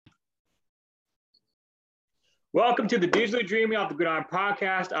Welcome to the Digitally Dreaming Off the Gridiron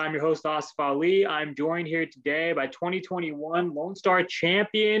podcast. I'm your host, Asif Ali. I'm joined here today by 2021 Lone Star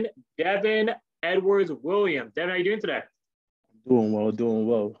champion, Devon Edwards Williams. Devon, how are you doing today? Doing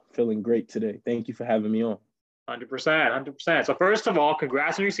well. Feeling great today. Thank you for having me on. 100%, 100%. So first of all,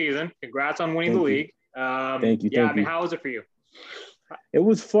 congrats on your season. Congrats on winning the league. Thank you. How was it for you? It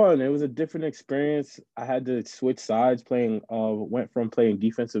was fun. It was a different experience. I had to switch sides went from playing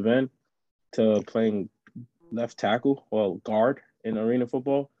defensive end to playing left tackle, guard in arena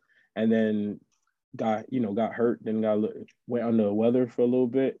football, and then got hurt, then went under the weather for a little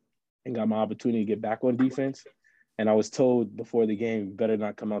bit and got my opportunity to get back on defense. And I was told before the game, you better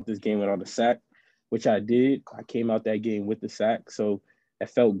not come out this game without a sack, which I did. I came out that game with the sack, so it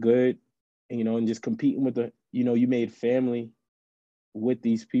felt good. And just competing with you made family with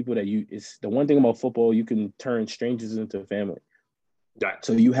these people it's the one thing about football, you can turn strangers into family. Yeah.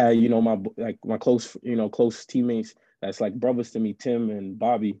 So you had, my close teammates that's like brothers to me, Tim and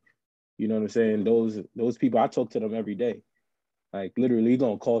Bobby, you know what I'm saying? Those people, I talk to them every day. Like literally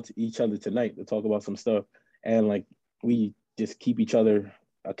gonna call to each other tonight to talk about some stuff. And like, we just keep each other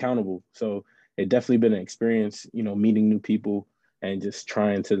accountable. So it definitely been an experience, meeting new people and just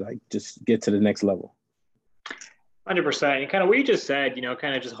trying to just get to the next level. 100%. And kind of what you just said,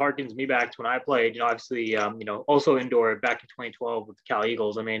 kind of just harkens me back to when I played, obviously, also indoor back in 2012 with the Cal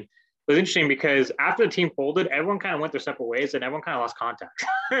Eagles. I mean, it was interesting because after the team folded, everyone kind of went their separate ways and everyone kind of lost contact.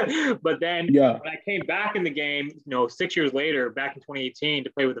 But then when I came back in the game, 6 years later, back in 2018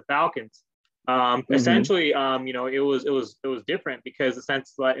 to play with the Falcons, essentially, it was different because in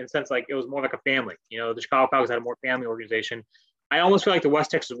a sense, it was more like a family. The Chicago Falcons had a more family organization. I almost feel like the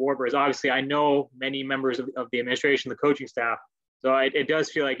West Texas Warbirds, obviously, I know many members of the administration, the coaching staff. So it does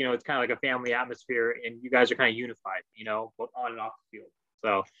feel like, it's kind of like a family atmosphere and you guys are kind of unified, both on and off the field.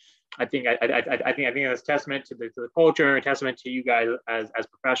 So I think that's testament to the culture, a testament to you guys as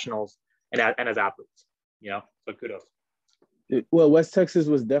professionals and as athletes, so kudos. Well, West Texas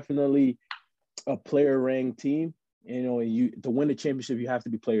was definitely a player-ranked team. To win the championship, you have to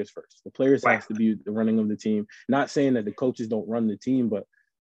be players first. The players have to be the running of the team. Not saying that the coaches don't run the team, but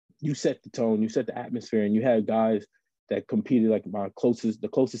you set the tone, you set the atmosphere, and you had guys that competed, like the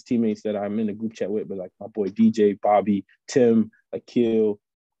closest teammates that I'm in the group chat with, but like my boy DJ, Bobby, Tim, Akil,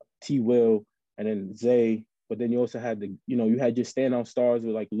 T. Will, and then Zay. But then you also had you had your standout stars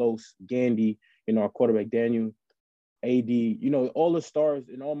with like Los, Gandy, our quarterback Daniel, AD, all the stars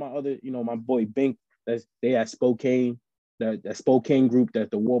and all my other, my boy Bink. They at Spokane, that Spokane group,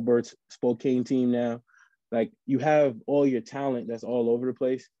 that the Warbirds Spokane team now. Like you have all your talent that's all over the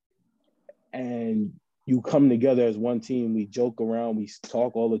place, and you come together as one team. We joke around, we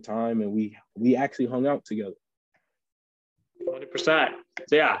talk all the time, and we actually hung out together. 100%.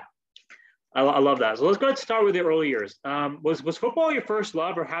 So yeah, I love that. So let's go ahead and start with the early years. Was football your first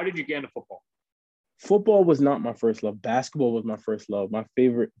love, or how did you get into football? Football was not my first love. Basketball was my first love. My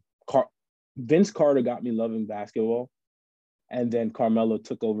favorite Vince Carter got me loving basketball, and then Carmelo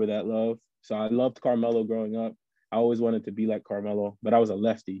took over that love. So I loved Carmelo growing up. I always wanted to be like Carmelo, but I was a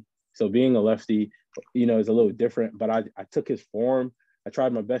lefty. So being a lefty, is a little different, but I took his form. I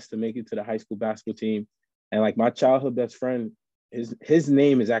tried my best to make it to the high school basketball team. And like my childhood best friend, his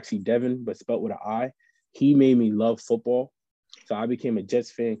name is actually Devon, but spelled with an I. He made me love football. So I became a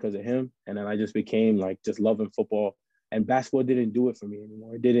Jets fan because of him. And then I just became just loving football. And basketball didn't do it for me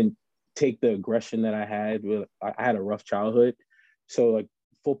anymore. It didn't take the aggression that I had. I had a rough childhood. So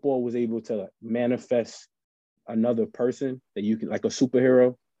football was able to manifest another person that you can, like a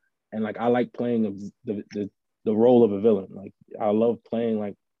superhero. And I like playing the role of a villain. Like I love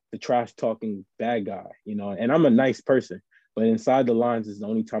playing the trash talking bad guy, and I'm a nice person, but inside the lines is the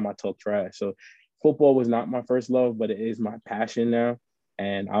only time I talk trash. So football was not my first love, but it is my passion now.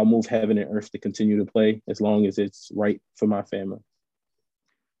 And I'll move heaven and earth to continue to play as long as it's right for my family.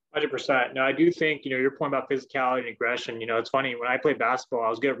 100%. No, I do think, your point about physicality and aggression, it's funny. When I played basketball, I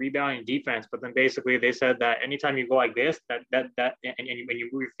was good at rebounding and defense, but then basically they said that anytime you go like this, and when you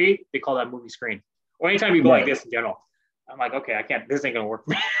move your feet, they call that movie screen. Or anytime you go like this in general. I'm like, okay, I can't, this ain't going to work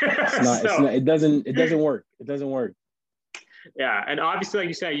for me. It doesn't work. It doesn't work. Yeah. And obviously, like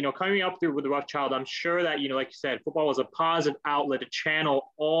you said, coming up through with a rough child, I'm sure that, like you said, football was a positive outlet to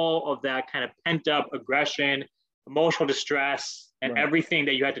channel all of that kind of pent up aggression, emotional distress, and everything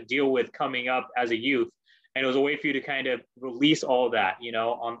that you had to deal with coming up as a youth. And it was a way for you to kind of release all of that,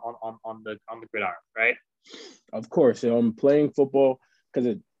 on the gridiron, right? Of course. Playing football,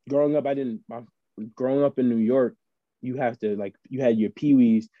 because growing up in New York, you have to you had your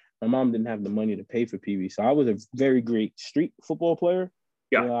peewees. My mom didn't have the money to pay for peewees. So I was a very great street football player,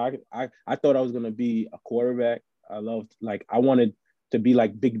 You Yeah. know, I thought I was gonna be a quarterback. I wanted to be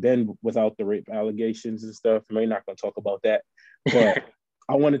like Big Ben without the rape allegations and stuff. We're not gonna talk about that, but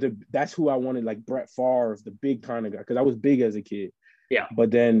I wanted to. That's who I wanted, like Brett Favre, the big kind of guy, because I was big as a kid. Yeah.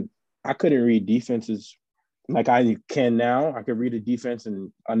 But then I couldn't read defenses like I can now. I could read a defense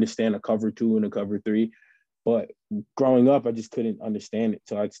and understand a cover 2 and a cover 3. But growing up, I just couldn't understand it.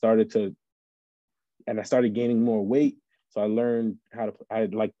 So I started gaining more weight. So I learned I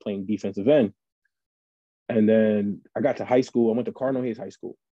like playing defensive end. And then I got to high school. I went to Cardinal Hayes High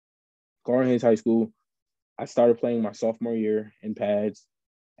School. Cardinal Hayes High School, I started playing my sophomore year in pads.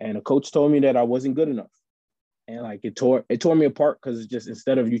 And a coach told me that I wasn't good enough. And like it tore me apart because just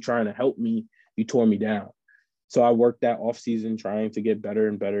instead of you trying to help me, you tore me down. So I worked that off season trying to get better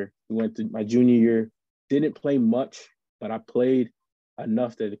and better. We went to my junior year, didn't play much, but I played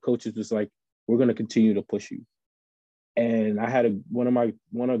enough that the coaches was like, we're going to continue to push you. And I had one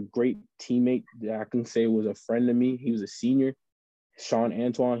of great teammate that I can say was a friend to me. He was a senior, Sean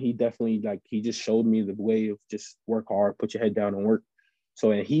Antoine. He definitely he just showed me the way of just work hard, put your head down and work.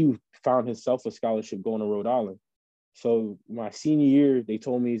 So, and he found himself a scholarship going to Rhode Island. So my senior year, they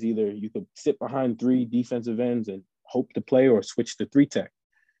told me is either you could sit behind 3 defensive ends and hope to play or switch to 3 tech.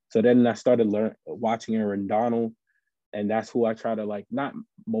 So then I started watching Aaron Donald, and that's who I try to like not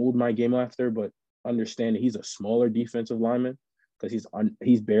mold my game after, but understand that he's a smaller defensive lineman because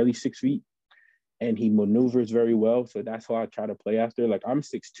he's barely 6 feet and he maneuvers very well. So that's how I try to play after. Like I'm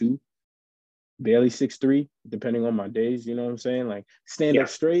 6'2", barely 6'3", depending on my days, you know what I'm saying? Like stand up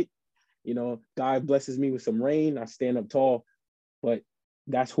straight, you know, God blesses me with some rain, I stand up tall, but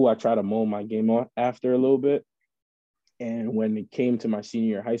that's who I try to mold my game on after a little bit. And when it came to my senior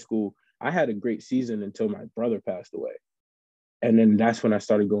year of high school, I had a great season until my brother passed away. And then that's when I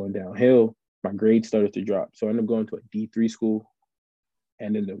started going downhill. My grades started to drop. So I ended up going to a D3 school.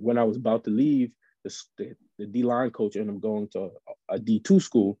 And then when I was about to leave, the D-line coach ended up going to a D2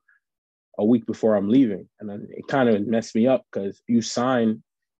 school a week before I'm leaving. And then it kind of messed me up because you sign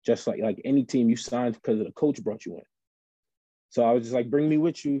just like any team, you signed because the coach brought you in. So I was just like, bring me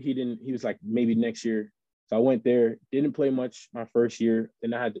with you. He was like, maybe next year. So I went there, didn't play much my first year.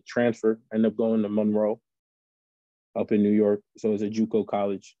 Then I had to transfer, ended up going to Monroe up in New York. So it was a JUCO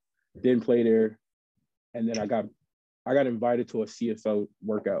college. Didn't play there. And then I got invited to a CFL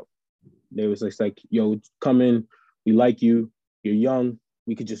workout. They was just like, yo, come in. We like you. You're young.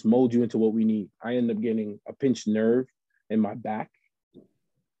 We could just mold you into what we need. I ended up getting a pinched nerve in my back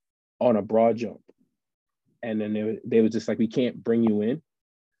on a broad jump. And then they were just like, we can't bring you in,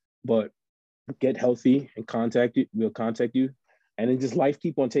 but get healthy and we'll contact you. And then just life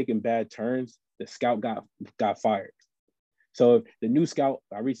keep on taking bad turns. The scout got fired. So the new scout,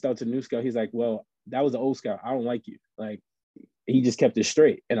 I reached out to the new scout. He's like, well, that was the old scout. I don't like you. Like, he just kept it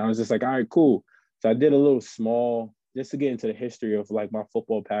straight. And I was just like, all right, cool. So I did a little small, just to get into the history of like my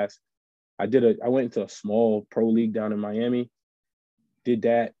football past. I went into a small pro league down in Miami, did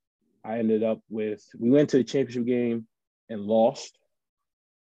that. We went to the championship game and lost.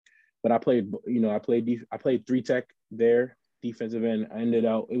 But I played 3 tech there, defensive end.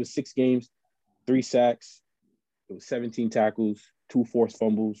 It was 6 games, 3 sacks. It was 17 tackles, 2 forced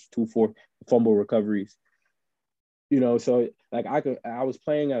fumbles, 2 fumble recoveries. You know, so like I was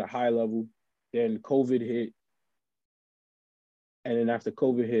playing at a high level. Then COVID hit. And then after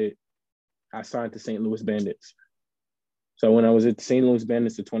COVID hit, I signed to St. Louis Bandits. So when I was at the St. Louis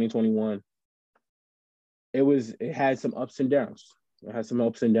Bandits in 2021, it had some ups and downs. It had some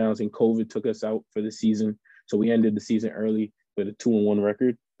ups and downs, and COVID took us out for the season. So we ended the season early with a 2-1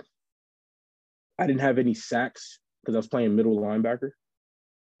 record. I didn't have any sacks because I was playing middle linebacker.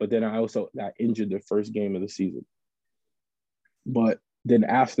 But then I also got injured the first game of the season. But then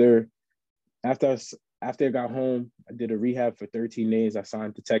after I got home, I did a rehab for 13 days. I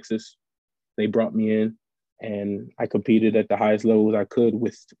signed to Texas. They brought me in, and I competed at the highest levels I could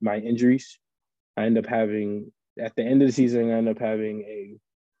with my injuries. At the end of the season, I ended up having a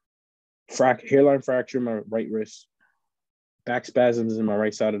hairline fracture in my right wrist, back spasms in my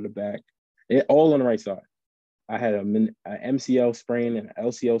right side of the back, all on the right side. I had an MCL sprain and an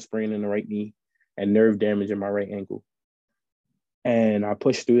LCL sprain in the right knee and nerve damage in my right ankle. And I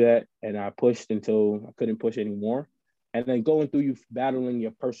pushed through that, and I pushed until I couldn't push anymore. And then going through battling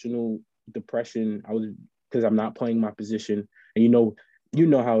your personal depression, because I'm not playing my position, and you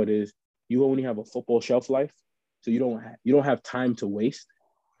know how it is. You only have a football shelf life, so you don't have time to waste.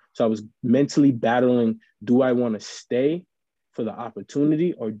 So I was mentally battling: do I want to stay for the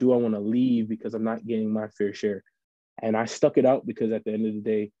opportunity, or do I want to leave because I'm not getting my fair share? And I stuck it out because at the end of the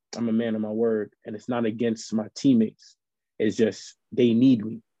day, I'm a man of my word, and it's not against my teammates. It's just they need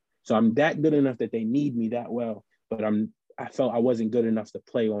me. So I'm that good enough that they need me that well, but I felt I wasn't good enough to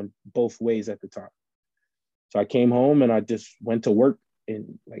play on both ways at the time. So I came home and I just went to work,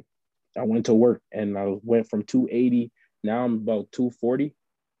 and like I went to work and I went from 280. Now I'm about 240.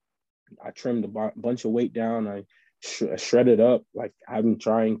 I trimmed a bunch of weight down. I shredded up. Like I'm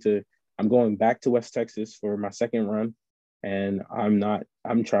going back to West Texas for my second run. And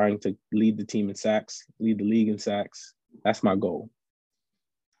I'm trying to lead the team in sacks, lead the league in sacks. That's my goal.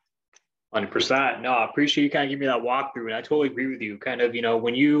 100%. No, I appreciate you kind of giving me that walkthrough. And I totally agree with you. Kind of,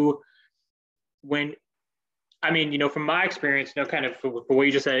 from my experience, kind of for what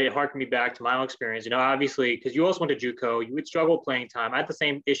you just said, it harkened me back to my own experience. Obviously, because you also went to JUCO, you would struggle playing time. I had the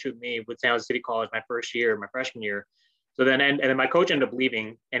same issue with me with San Jose City College my freshman year. So then, and then my coach ended up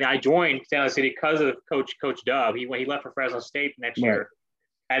leaving, and I joined San Jose City because of Coach Dub. He left for Fresno State next year.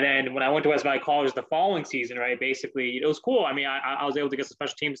 And then when I went to West Valley College the following season, right, basically it was cool. I mean, I was able to get some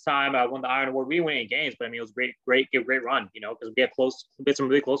special teams time. I won the Iron Award. We didn't win any games, but I mean, it was great run, because we had some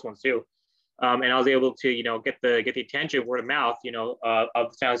really close ones too. And I was able to, get the attention, word of mouth,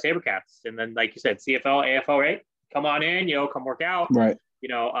 of the San Jose SaberCats. And then, like you said, CFL, AFL, right? Come on in, come work out. Right.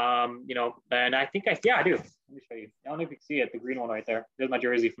 And I think I do. Let me show you. I don't know if you can see it, the green one right there. There's my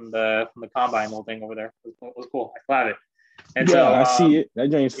jersey from the combine little thing over there. It was cool. I still have it. And yeah, so I see it. That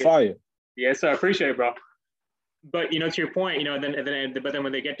game's fire. Yeah, so I appreciate it, bro. But to your point, but then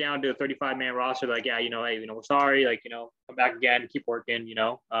when they get down to a 35-man roster, like, yeah, hey, we're sorry, like, come back again, keep working,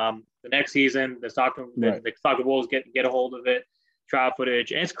 the next season, the Stockton Wolves get a hold of it, trial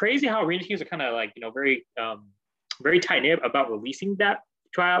footage, and it's crazy how arena teams are kind of like, very very tight knit about releasing that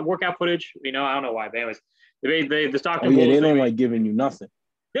tryout workout footage. I don't know why, but anyways, the Stockton Wolves, they don't like giving you nothing.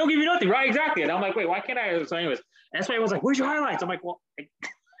 They don't give you nothing, right? Exactly. And I'm like, wait, why can't I? So anyways, that's why I was like, where's your highlights? I'm like, well.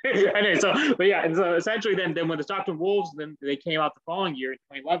 Anyway, so essentially then when the Stockton Wolves, then they came out the following year in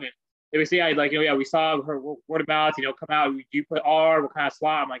 2011, they would say, we saw her word of mouth, come out, you play R, what kind of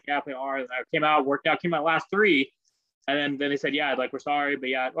slot? I'm like, yeah, I play R. And I came out, worked out, came out last three. And then they said, yeah, like, we're sorry, but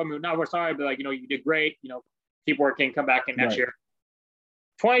yeah, I mean, not we're sorry, but like, you did great, keep working, come back in next year.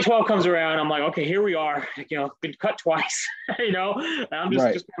 2012 comes around. I'm like, okay, here we are, been cut twice, and I'm just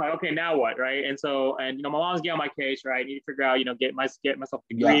kind of like, okay, now what? Right. And so, my mom's getting on my case, right? I need to figure out, get myself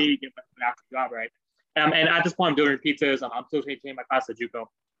a degree, get my actual job, right? And at this point, I'm delivering pizzas. I'm still taking my class at JUCO.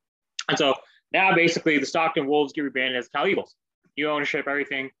 And so now basically the Stockton Wolves get rebranded as Cal Eagles. New ownership,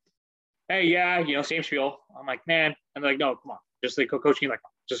 everything. Hey, yeah, same spiel. I'm like, man. And they're like, no, come on. Just like coaching, like,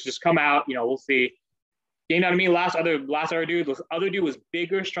 just come out, we'll see. You know what I mean? Last other dude was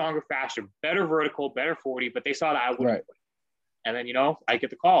bigger, stronger, faster, better vertical, better 40, but they saw that I wouldn't. Right. And then, I get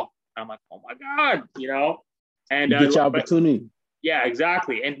the call. I'm like, oh my God, and you get your opportunity. Yeah,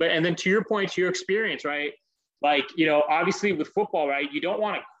 exactly. And then to your point, to your experience, right? Like, obviously with football, right, you don't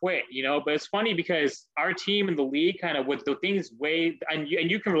want to quit, but it's funny because our team in the league kind of with the things and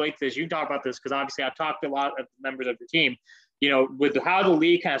you can relate to this, you talk about this because obviously I've talked to a lot of members of the team, with how the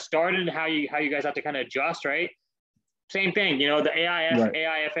league kind of started and how you guys have to kind of adjust, right? Same thing, the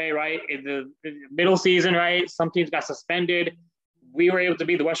AIFA, right? In the middle season, right? Some teams got suspended. We were able to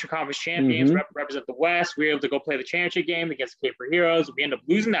be the Western Conference champions, represent the West. We were able to go play the championship game against the Cape for Heroes. We ended up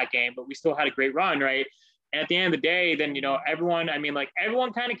losing that game, but we still had a great run, right? And at the end of the day, then, everyone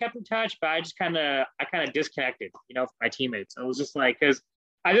kind of kept in touch, but I kind of disconnected, from my teammates. It was just like, because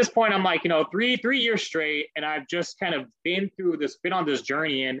at this point, I'm like, 3 years straight, and I've just kind of been on this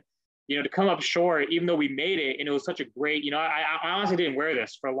journey, and, to come up short, even though we made it, and it was such a great, I honestly didn't wear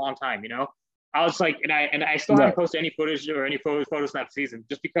this for a long time, I was like, and I still haven't posted any footage or any photos from that season,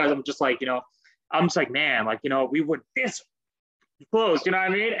 just because I'm just like, I'm just like, man, like, we were this close, you know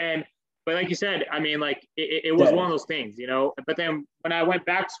what I mean? But like you said, I mean, like it was one of those things, but then when I went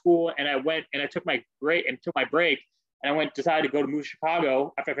back to school and I took my break and I decided to go to move to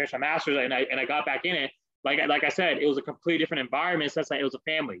Chicago after I finished my master's and I got back in it. Like I said, it was a completely different environment. So it was a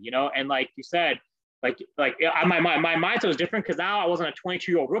family, and like you said, my mindset was different because now I wasn't a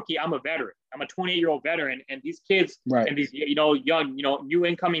 22-year-old rookie. I'm a veteran. I'm a 28-year-old veteran. And these kids and these, young, new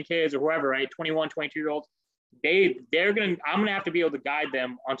incoming kids or whoever, right? 21, 22-year-olds, I'm going to have to be able to guide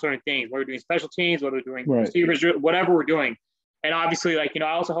them on certain things. Whether we're doing special teams, whether we're doing receivers, whatever we're doing. And obviously, like, I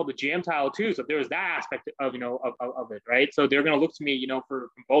also held the GM title too. So there was that aspect of, of it, right? So they're going to look to me, from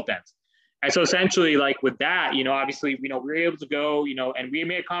both ends. And so essentially, like with that, obviously, we were able to go, and we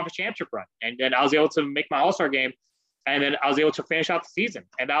made a conference championship run. And then I was able to make my All-Star game. And then I was able to finish out the season.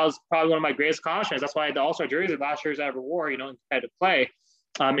 And that was probably one of my greatest accomplishments. That's why the All-Star jersey last year's I ever wore, in competitive play,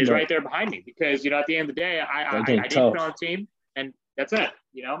 is right there behind me. Because, at the end of the day, I didn't put on a team, and that's it,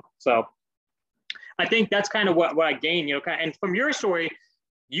 So I think that's kind of what I gained, and from your story,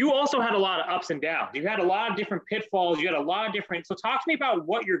 you also had a lot of ups and downs. You had a lot of different pitfalls. You had a lot of different. So talk to me about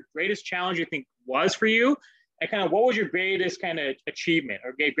what your greatest challenge you think was for you, and kind of what was your greatest kind of achievement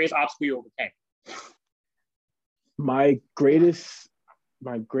or greatest obstacle you overcame. My greatest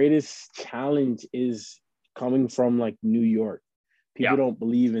challenge is coming from like New York. People don't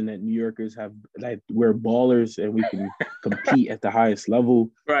believe in that New Yorkers we're ballers and we can compete at the highest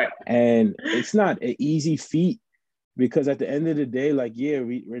level. Right. And it's not an easy feat because at the end of the day, like, yeah,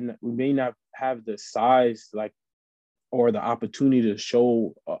 we may not have the size or the opportunity to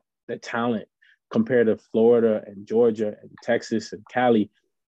show the talent compared to Florida and Georgia and Texas and Cali.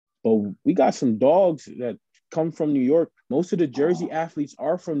 But we got some dogs that come from New York. Most of the Jersey athletes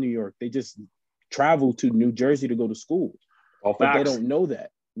are from New York. They just travel to New Jersey to go to school. All but facts. They don't know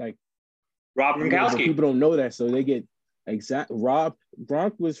that. Like Rob Gronkowski. People don't know that. So they get Rob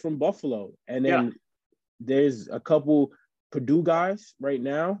Gronk was from Buffalo. And then there's a couple Purdue guys right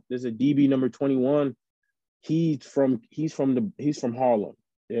now. There's a DB number 21. He's from Harlem.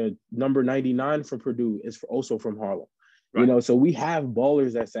 Number 99 from Purdue is also from Harlem. Right. So we have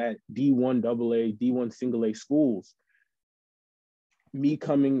ballers that's at D1 AA, D1 single A schools. Me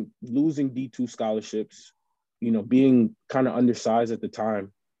losing D2 scholarships, being kind of undersized at the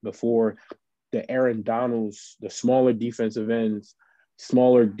time before the Aaron Donalds, the smaller defensive ends,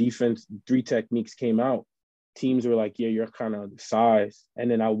 smaller defense 3 techniques came out. Teams were like, yeah, you're kind of undersized. And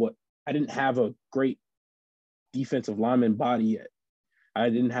then I didn't have a great defensive lineman body yet. I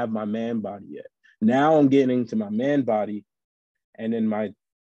didn't have my man body yet. Now I'm getting into my man body, and then my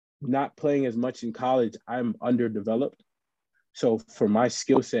not playing as much in college, I'm underdeveloped. So for my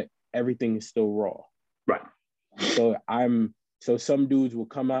skill set, everything is still raw. Right. So some dudes will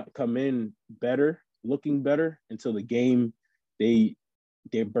come in better, looking better until the game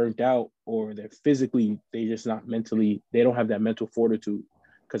they're burnt out, or they just not mentally, they don't have that mental fortitude.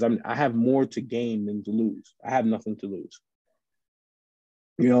 Because I have more to gain than to lose. I have nothing to lose.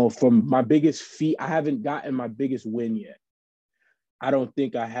 From my biggest feat, I haven't gotten my biggest win yet. I don't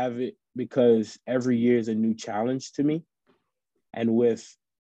think I have it because every year is a new challenge to me. And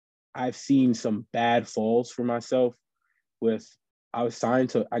I've seen some bad falls for myself. I got signed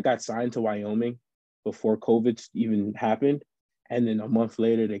to Wyoming before COVID even happened. And then a month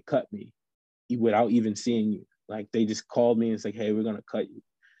later, they cut me without even seeing you. Like, they just called me and it's like, hey, we're going to cut you.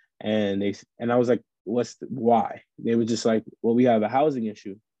 And I was like, why? They were just like, well, we have a housing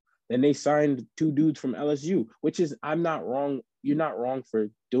issue. Then they signed 2 dudes from LSU, which is, I'm not wrong. You're not wrong for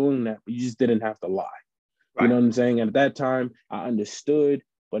doing that, but you just didn't have to lie. Right. You know what I'm saying? And at that time, I understood,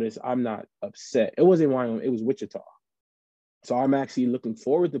 but I'm not upset. It wasn't Wyoming, it was Wichita. So I'm actually looking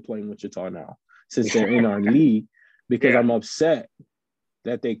forward to playing Wichita now, since they're in our league, because I'm upset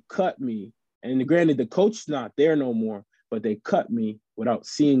that they cut me. And granted, the coach's not there no more, but they cut me without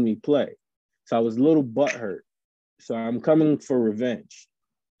seeing me play. So I was a little butthurt. So I'm coming for revenge,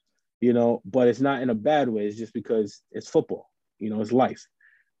 but it's not in a bad way. It's just because it's football, it's life.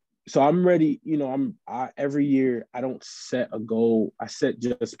 So I'm ready. Every year I don't set a goal. I set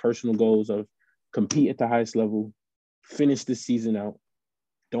just personal goals of compete at the highest level, finish the season out,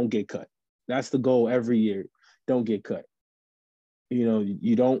 don't get cut. That's the goal every year. Don't get cut.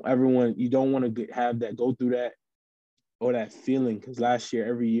 You don't want to have that, go through that, or that feeling, because last year,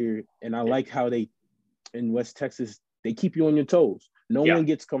 every year, and I like how they, in West Texas, they keep you on your toes. No one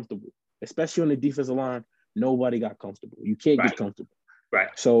gets comfortable, especially on the defensive line. Nobody got comfortable. You can't get comfortable. Right.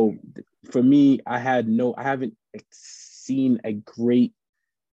 So for me, I haven't seen a great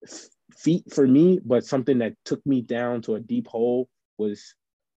feat for me, but something that took me down to a deep hole was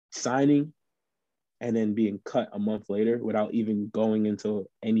signing and then being cut a month later without even going into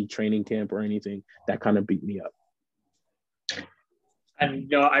any training camp or anything. That kind of beat me up.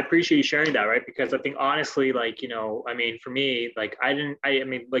 And I appreciate you sharing that, right? Because I think honestly, for me, like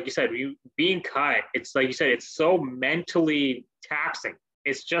like you said, being cut, it's like you said, it's so mentally taxing.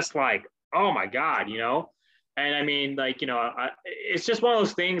 It's just like, oh my God, And it's just one of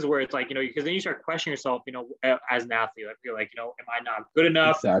those things where it's like, because then you start questioning yourself, as an athlete, I feel like, am I not good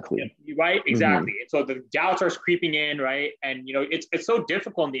enough? Exactly. Right? Exactly. Mm-hmm. And so the doubt starts creeping in, right? And, it's so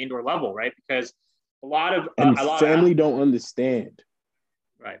difficult on the indoor level, right? Because a lot of family don't understand.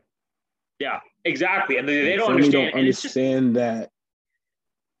 Right. Yeah, exactly. And they don't family understand. Don't understand that.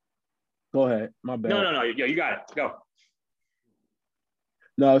 Go ahead. My bad. No. Yeah, you got it. Go.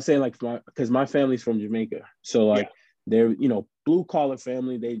 No, I was saying because my family's from Jamaica. So they're, blue collar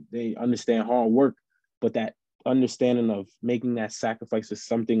family. They understand hard work, but that understanding of making that sacrifice is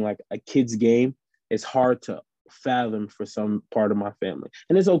something like a kid's game is hard to fathom for some part of my family.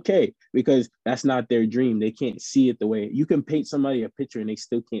 And it's okay because that's not their dream. They can't see it the way you can paint somebody a picture and they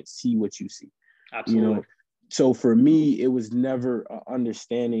still can't see what you see. Absolutely. You know, so for me, it was never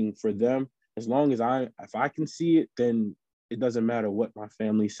understanding for them. As long as if I can see it, then it doesn't matter what my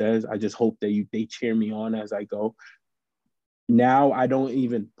family says. I just hope that they cheer me on as I go. Now I don't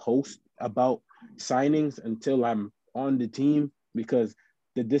even post about signings until I'm on the team because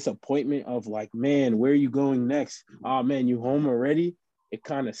the disappointment of like, man, where are you going next? Oh man, you home already? It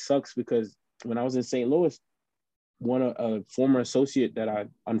kind of sucks because when I was in St. Louis, a former associate that I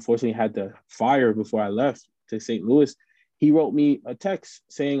unfortunately had to fire before I left to St. Louis, he wrote me a text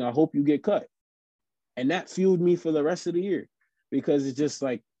saying, I hope you get cut. And that fueled me for the rest of the year because it's just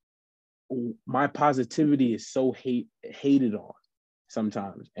like my positivity is so hated on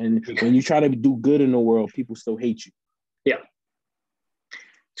sometimes. And when you try to do good in the world, people still hate you. Yeah.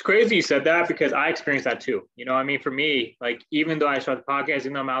 It's crazy you said that because I experienced that too. You know, I mean, for me, like, even though I started the podcast,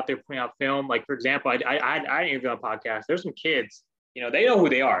 even though I'm out there putting out film, like, for example, I didn't even do a podcast. There's some kids, you know, they know who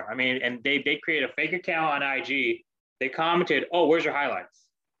they are. I mean, and they create a fake account on IG. They commented, oh, where's your highlights?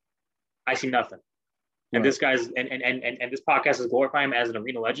 I see nothing. And this guy's, and this podcast is glorifying him as an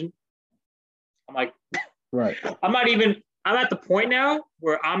arena legend. I'm like, right. I'm at the point now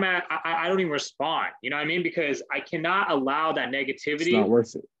where I don't even respond. You know what I mean? Because I cannot allow that negativity. It's not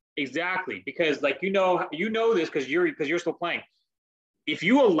worth it. Exactly. Because like, you know this because you're still playing. If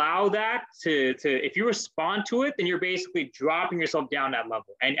you allow that if you respond to it, then you're basically dropping yourself down that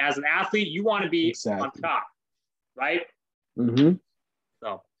level. And as an athlete, you want to be on top, right? Mm-hmm.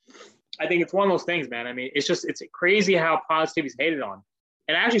 So I think it's one of those things, man. I mean, it's crazy how positivity is hated on.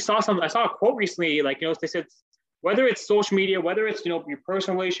 And I actually I saw a quote recently, like, you know, they said, whether it's social media, whether it's, you know, your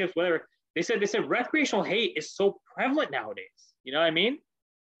personal relationships, whatever, they said recreational hate is so prevalent nowadays. You know what I mean?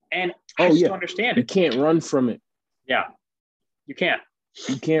 And I just don't understand it. You can't run from it. Yeah, you can't.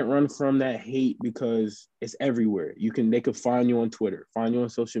 You can't run from that hate because it's everywhere. They could find you on Twitter, find you on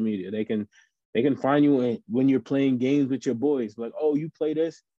social media. They can find you when you're playing games with your boys. Like, oh, you play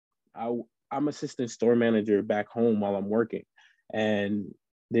this? I'm assistant store manager back home while I'm working. And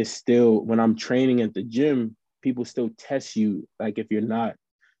there's still, when I'm training at the gym, people still test you like if you're not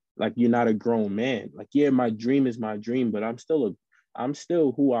a grown man. Like, yeah, my dream is my dream, but I'm still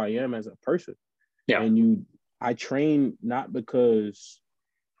who I am as a person. Yeah. And I train not because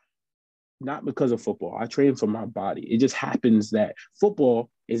of football. I train for my body. It just happens that football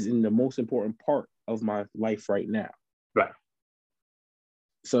is in the most important part of my life right now. Right.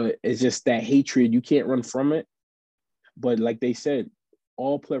 So it's just that hatred. You can't run from it. But like they said,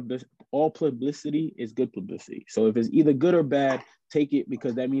 all publicity is good publicity. So if it's either good or bad, take it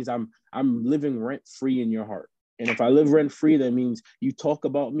because that means I'm living rent free in your heart. And if I live rent free, that means you talk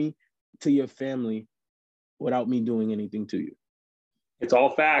about me to your family without me doing anything to you. It's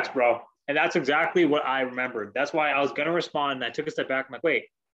all facts, bro. And that's exactly what I remembered. That's why I was going to respond. And I took a step back. I'm like, wait,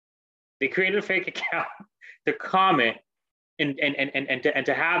 they created a fake account to comment and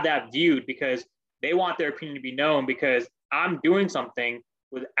to have that viewed because they want their opinion to be known because I'm doing something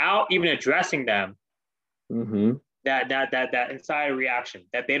without even addressing them. Mm-hmm. That inside reaction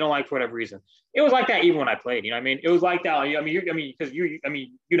that they don't like for whatever reason. It was like that even when I played. You know what I mean? It was like that. Because you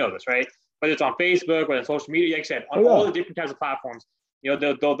know this, right? Whether it's on Facebook, whether it's social media, like I said, on all the different types of platforms. You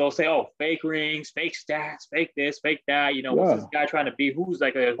know, they'll say, oh, fake rings, fake stats, fake this, fake that. You know, what's this guy trying to be? Who's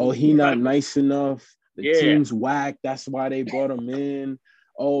like he not nice enough. The team's whack. That's why they brought him in.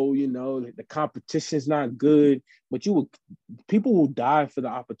 Oh, you know, the competition's not good. But people will die for the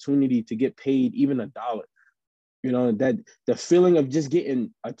opportunity to get paid even $1. You know, that the feeling of just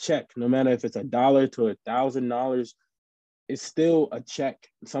getting a check, no matter if it's $1 to $1,000, it's still a check,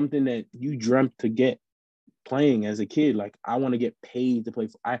 something that you dreamt to get playing as a kid. Like, I want to get paid to play.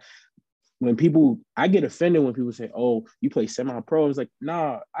 I get offended when people say, oh, you play semi-pro. It's like,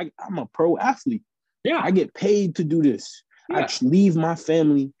 nah, I'm a pro athlete. Yeah. I get paid to do this. Yeah. I leave my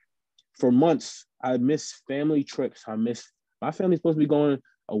family for months. I miss family trips. My family's supposed to be going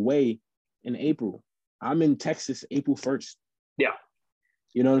away in April. I'm in Texas April 1st. Yeah.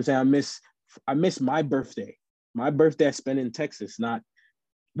 You know what I'm saying? I miss my birthday. My birthday I spent in Texas, not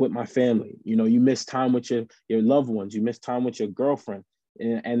with my family. You know, you miss time with your loved ones. You miss time with your girlfriend.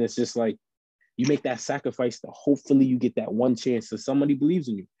 And it's just like, you make that sacrifice to hopefully you get that one chance that somebody believes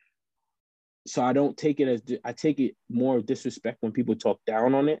in you. So I don't take it I take it more disrespect when people talk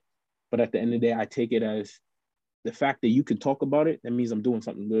down on it. But at the end of the day, I take it as the fact that you can talk about it. That means I'm doing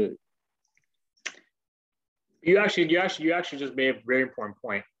something good. You actually just made a very important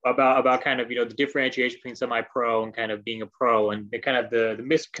point about kind of the differentiation between semi-pro and kind of being a pro, and the kind of the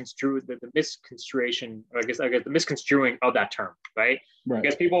misconstruation, or I guess the misconstruing of that term, right? Right.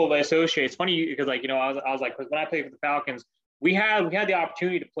 Because people associate. It's funny because I was like, because when I played for the Falcons, we had the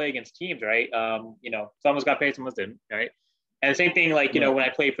opportunity to play against teams, right? Some of us got paid, some of us didn't, right? And the same thing, like Right. when I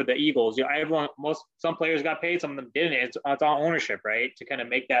played for the Eagles, some players got paid, some of them didn't. It's all ownership, right? To kind of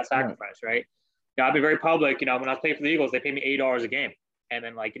make that Right. sacrifice, right? I've been very public. When I was playing for the Eagles, they paid me $8 a game, and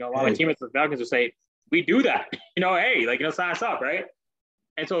then a lot of my Hey. teammates with the Falcons would say, "We do that." Hey, sign us up, right?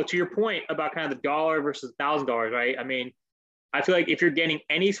 And so to your point about kind of the dollar versus $1,000, right? I mean, I feel like if you're getting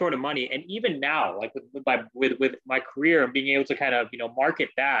any sort of money, and even now, like with my career and being able to kind of market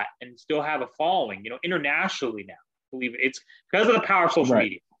that and still have a following, internationally now, believe it, it's because of the power of social Right.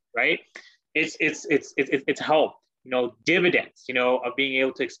 media, right? It's helped, dividends, of being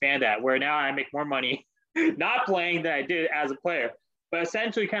able to expand that. Where now I make more money not playing than I did as a player, but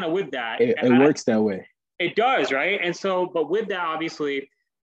essentially kind of with that, It works that way. it does, right? And so, but with that, obviously,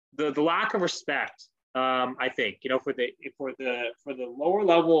 the lack of respect, I think, for the lower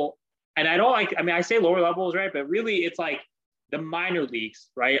level, and I don't like. I mean, I say lower levels, right? But really, it's like the minor leagues,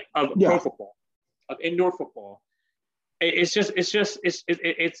 right, of pro Yeah. football, of indoor football. It's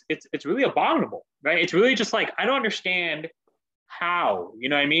really abominable, right? It's really just like I don't understand how,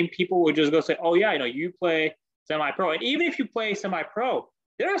 what I mean? People would just go say, oh yeah, you play semi-pro, and even if you play semi-pro,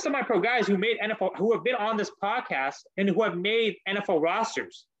 there are semi-pro guys who made NFL, who have been on this podcast and who have made NFL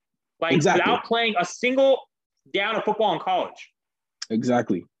rosters, Exactly. without playing a single down of football in college.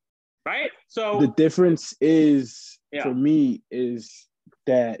 Exactly. Right. So The difference is, yeah, for me, is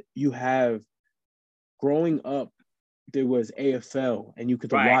that you have, growing up, there was AFL, and you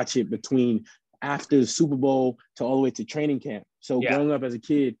could right. watch it between after the Super Bowl to all the way to training camp. So Yeah. growing up as a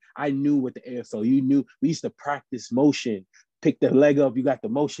kid, I knew what the AFL. You knew we used to practice motion. Pick the leg up. You got the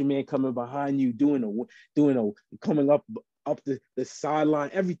motion man coming behind you, coming up the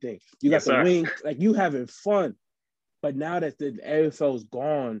sideline. Everything. You got Yes, the sir. wing. Like, you having fun. But now that the AFL is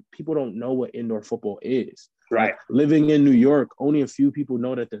gone, people don't know what indoor football is. Right. Like, living in New York, only a few people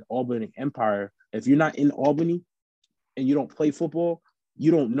know that the Albany Empire. If you're not in Albany and you don't play football,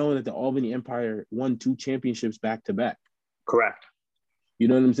 you don't know that the Albany Empire won 2 championships back to back. Correct. You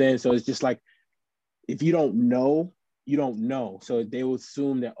know what I'm saying? So it's just like, if you don't know, you don't know. So they will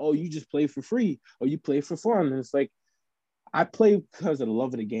assume that, oh, you just play for free or you play for fun. And it's like, I play because of the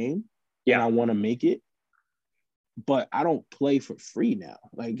love of the game, and I want to make it, but I don't play for free now.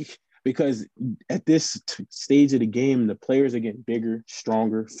 Like, because at this stage of the game, the players are getting bigger,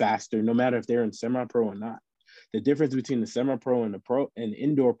 stronger, faster, no matter if they're in semi-pro or not. The difference between the semi-pro and the pro and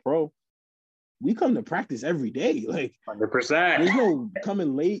indoor pro, we come to practice every day. Like, 100%. there's no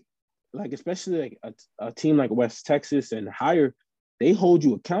coming late. Like, especially like a team like West Texas and higher, they hold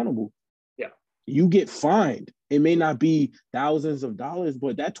you accountable. Yeah. You get fined. It may not be thousands of dollars,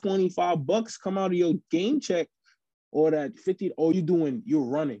 but that $25 come out of your game check, or that 50, or you're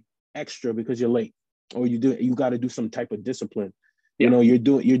running extra because you're late, or you got to do some type of discipline. Yeah. You're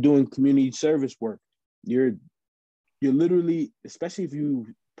doing community service work. You're literally, especially if you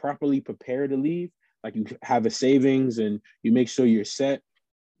properly prepare to leave, like you have a savings and you make sure you're set,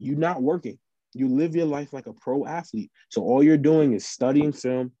 you're not working. You live your life like a pro athlete. So all you're doing is studying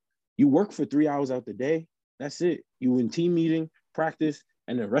film. You work for 3 hours out the day. That's it. You in team meeting, practice,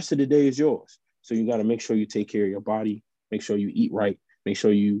 and the rest of the day is yours. So you got to make sure you take care of your body, make sure you eat right, make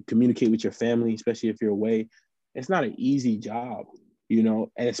sure you communicate with your family, especially if you're away. It's not an easy job,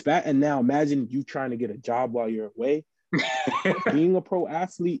 and now imagine you trying to get a job while you're away. Being a pro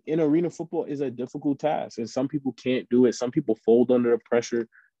athlete in arena football is a difficult task, and some people can't do it. Some people fold under the pressure,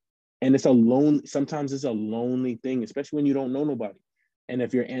 and sometimes it's a lonely thing, especially when you don't know nobody. And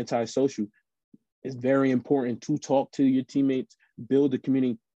if you're antisocial, it's very important to talk to your teammates, build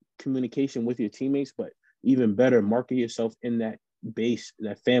the communication with your teammates, but even better, market yourself in that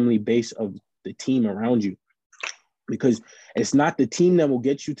family base of the team around you. Because it's not the team that will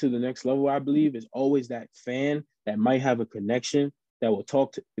get you to the next level, I believe. It's always that fan that might have a connection that will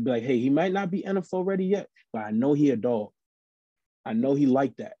talk to, be like, hey, he might not be NFL ready yet, but I know he a dog. I know he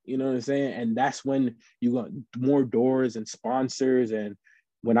like that. You know what I'm saying? And that's when you got more doors and sponsors. And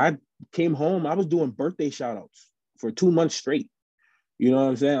when I came home, I was doing birthday shout outs for 2 months straight. You know what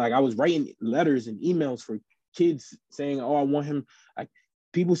I'm saying? Like, I was writing letters and emails for kids saying, oh, I want him. Like,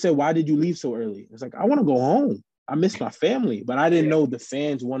 people said, why did you leave so early? It's like, I want to go home. I miss my family, but I didn't know the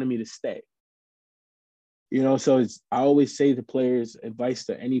fans wanted me to stay. So I always say to players, advice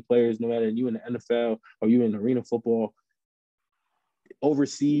to any players, no matter you in the NFL or you in arena football,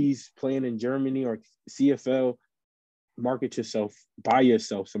 overseas playing in Germany or CFL, market yourself by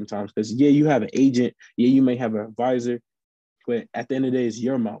yourself sometimes. Because yeah, you have an agent, yeah, you may have an advisor, but at the end of the day, it's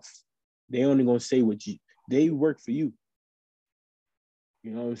your mouth. They only gonna say what they work for you.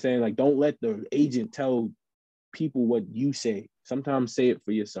 You know what I'm saying? Like, don't let the agent tell people what you say. Sometimes say it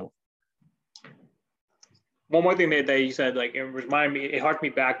for yourself. One more thing that you said, like, it reminded me, it harked me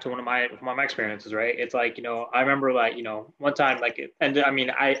back to one of my experiences, right? It's like, I remember, like, one time, like, and I mean,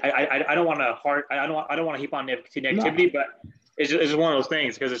 I don't want to I don't want to heap on No. negativity, but it's just one of those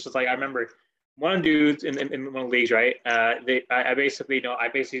things, because it's just like, I remember one of the dudes in one of the leagues, right? I basically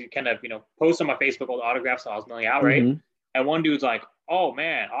kind of, posted on my Facebook all the autographs that I was mailing out, right? Mm-hmm. And one dude's like, "Oh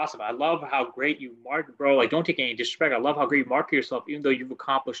man, awesome! I love how great you market, bro. Like, don't take any disrespect. I love how great you market yourself, even though you've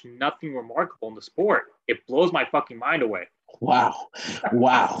accomplished nothing remarkable in the sport. It blows my fucking mind away." Wow.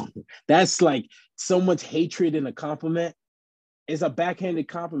 Wow. That's like so much hatred in a compliment. It's a backhanded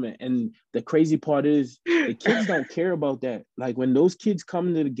compliment. And the crazy part is the kids don't care about that. Like, when those kids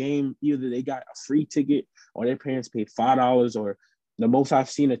come to the game, either they got a free ticket or their parents paid $5, or the most I've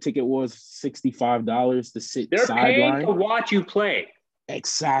seen a ticket was $65 to sit They're paying sideline. to watch you play.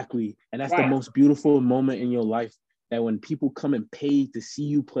 Exactly. And that's the Right. most beautiful moment in your life, that when people come and pay to see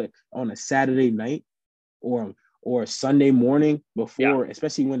you play on a Saturday night or a Sunday morning before,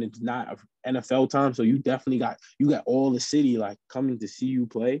 especially when it's not NFL time. So you definitely got all the city like coming to see you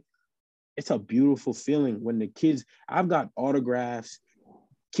play. It's a beautiful feeling when the kids, I've got autographs,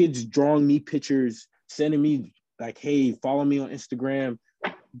 kids drawing me pictures, sending me like, hey, follow me on Instagram.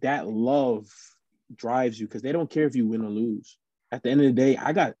 That love drives you, because they don't care if you win or lose. At the end of the day,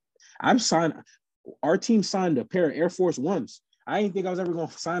 our team signed a pair of Air Force Ones. I didn't think I was ever going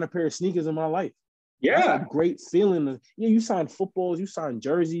to sign a pair of sneakers in my life. That's a great feeling. You signed footballs, you signed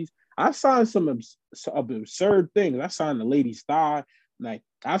jerseys. I've signed some absurd things. I signed the lady's thigh. Like,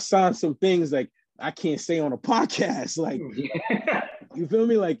 I've signed some things like I can't say on a podcast. Like, you feel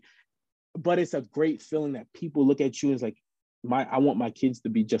me? Like, but it's a great feeling that people look at you as like, I want my kids to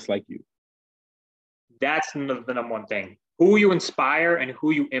be just like you. That's the number one thing. Who you inspire and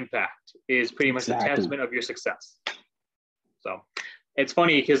who you impact is pretty much the testament of your success. So it's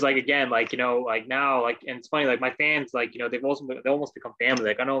funny because, like, again, like, like now, like, and it's funny, like, my fans, like, they almost become family.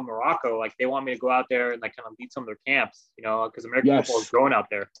 Like, I know in Morocco, like, they want me to go out there and like kind of lead some of their camps, because American football is growing out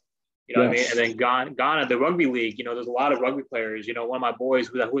there. You know what I mean? And then Ghana, the rugby league, there's a lot of rugby players. One of my boys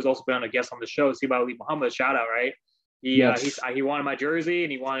who's also been on a guest on the show, Siba Ali Muhammad, shout out, right? He wanted my jersey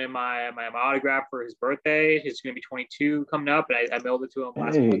and he wanted my autograph for his birthday. He's going to be 22 coming up, and I mailed it to him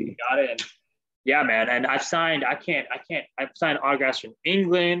last month. He got it, and yeah, man. And I've signed autographs from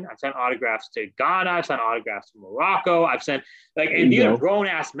England. I've signed autographs to Ghana. I've signed autographs to Morocco. I've sent and these are grown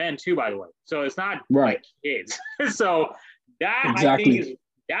ass men too, by the way. So it's not like kids. So that I think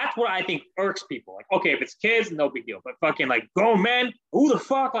that's what I think irks people. Like, okay, if it's kids, no big deal. But fucking like grown men, who the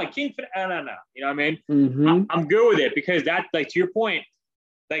fuck? Like King, no. You know what I mean? Mm-hmm. I'm good with it, because that, like, to your point,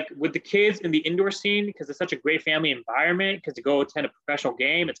 like with the kids in the indoor scene, because it's such a great family environment, because to go attend a professional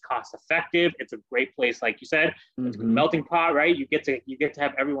game, it's cost effective. It's a great place, like you said, it's a melting pot, right? You get to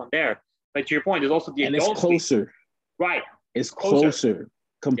have everyone there. But to your point, there's also the adults. And it's closer. Right. It's closer.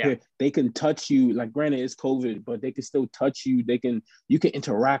 They can touch you. Like, granted, it's COVID, but they can still touch you. You can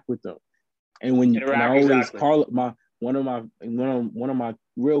interact with them. And when one of my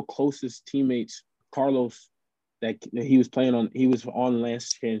real closest teammates, Carlos, that he was on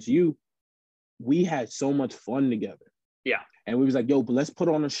Last Chance U, we had so much fun together. Yeah. And we was like, yo, but let's put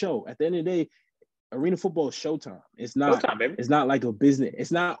on a show. At the end of the day, arena football is showtime. It's not showtime, baby. It's not like a business.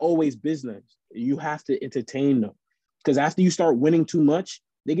 It's not always business. You have to entertain them. Because after you start winning too much,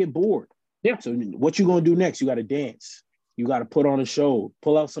 they get bored. Yeah. So what you gonna do next? You gotta dance. You gotta put on a show,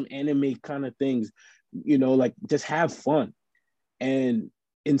 pull out some anime kind of things, like just have fun. And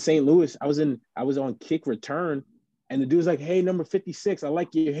in St. Louis, I was on kick return, and the dude was like, hey, number 56, I like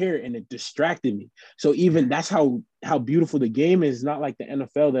your hair. And it distracted me. So even that's how beautiful the game is. Not like the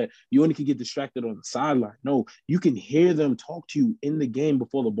NFL that you only can get distracted on the sideline. No, you can hear them talk to you in the game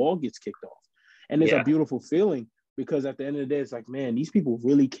before the ball gets kicked off. And it's a beautiful feeling, because at the end of the day, it's like, man, these people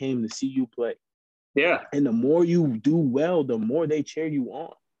really came to see you play. Yeah. And the more you do well, the more they cheer you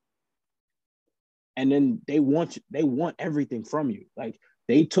on. And then they want everything from you. Like,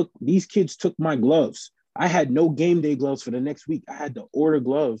 these kids took my gloves. I had no game day gloves for the next week. I had to order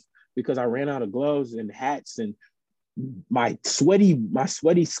gloves because I ran out of gloves and hats, and my sweaty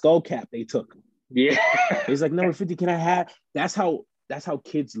skull cap they took. Yeah. It's like, number 50, can I have? That's how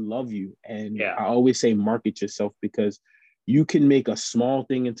kids love you. And I always say market yourself, because you can make a small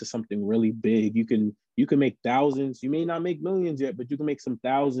thing into something really big. You can make thousands. You may not make millions yet, but you can make some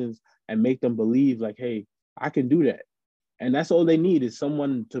thousands and make them believe like, hey, I can do that. And that's all they need is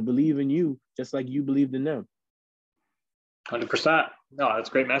someone to believe in you, just like you believed in them. 100%. No, that's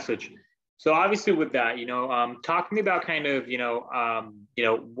a great message. So obviously with that, talk to me about kind of,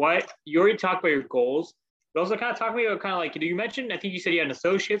 what you already talked about your goals, but also kind of talk to me about kind of like, you mentioned, I think you said you had an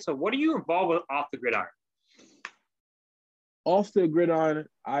associate. So what are you involved with off the gridiron? Off the gridiron,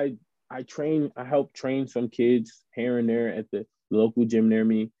 I help train some kids here and there at the local gym near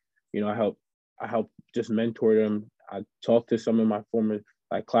me. I help just mentor them. I talk to some of my former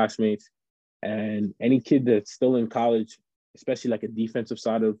like classmates, and any kid that's still in college, especially like a defensive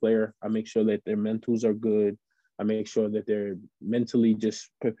side of the player, I make sure that their mentals are good. I make sure that they're mentally just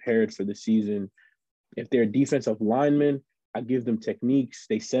prepared for the season. If they're defensive linemen, I give them techniques.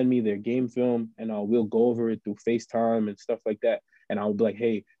 They send me their game film, and we'll go over it through FaceTime and stuff like that. And I'll be like,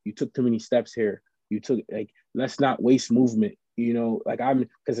 hey, you took too many steps here. Let's not waste movement.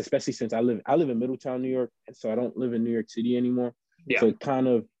 Because especially since I live in Middletown, New York, and so I don't live in New York City anymore. Yeah. So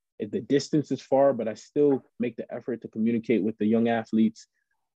the distance is far, but I still make the effort to communicate with the young athletes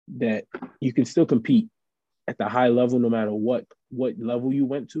that you can still compete at the high level, no matter what level you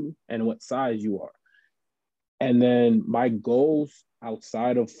went to and what size you are. And then my goals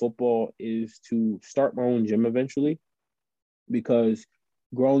outside of football is to start my own gym eventually, because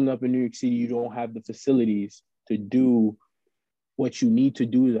growing up in New York City, you don't have the facilities to do what you need to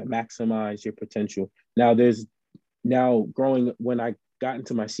do to maximize your potential. When I got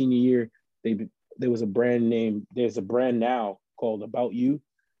into my senior year, there's a brand now called About You,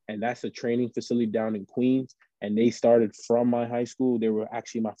 and that's a training facility down in Queens. And they started from my high school. They were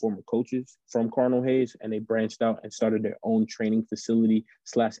actually my former coaches from Cardinal Hayes, and they branched out and started their own training facility /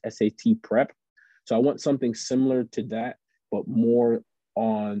 SAT prep. So I want something similar to that, but more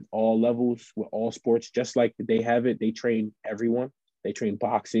on all levels with all sports, just like they have it. They train everyone. They train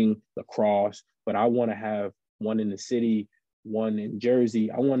boxing, lacrosse, but I want to have one in the city, one in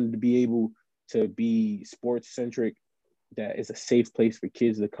Jersey. I wanted to be able to be sports centric, that is a safe place for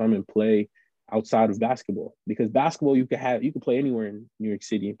kids to come and play outside of basketball, because basketball you can play anywhere in New York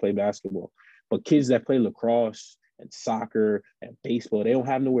City and play basketball, but kids that play lacrosse and soccer and baseball, they don't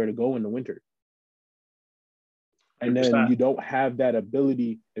have nowhere to go in the winter. And 100%. Then you don't have that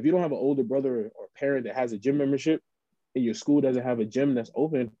ability. If you don't have an older brother or parent that has a gym membership and your school doesn't have a gym that's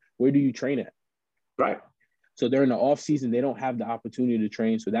open, where do you train at? Right. So during the off season, they don't have the opportunity to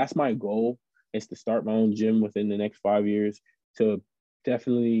train. So that's my goal, is to start my own gym within the next 5 years, to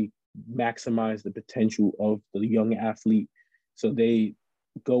definitely maximize the potential of the young athlete, so they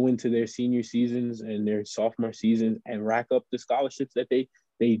go into their senior seasons and their sophomore seasons and rack up the scholarships that they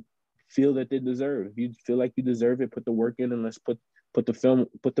feel that they deserve. If you feel like you deserve it, put the work in, and let's put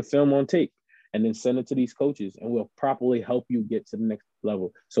the film on tape, and then send it to these coaches, and we'll properly help you get to the next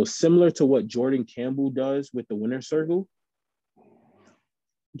level. So similar to what Jordan Campbell does with the Winner's Circle,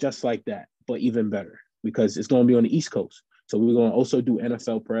 just like that, but even better, because it's going to be on the East Coast. So we're going to also do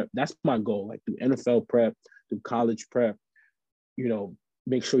NFL prep. That's my goal, like do NFL prep, do college prep,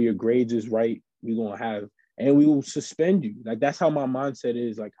 make sure your grades is right. We're going to have, and we will suspend you. Like, that's how my mindset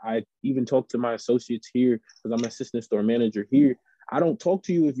is. Like, I even talk to my associates here, because I'm assistant store manager here. I don't talk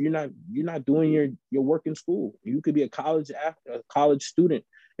to you if you're not doing your work in school. You could be a college student.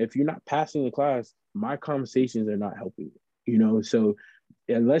 If you're not passing the class, my conversations are not helping you, so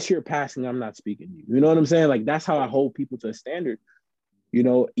unless you're passing, I'm not speaking to you. You know what I'm saying? Like, that's how I hold people to a standard.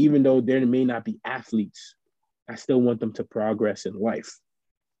 Even though there may not be athletes, I still want them to progress in life.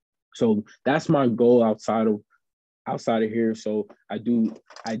 So that's my goal outside of here. So I do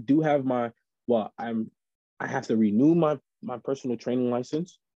have I have to renew my personal training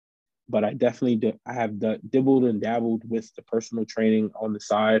license, but I definitely I have dibbled and dabbled with the personal training on the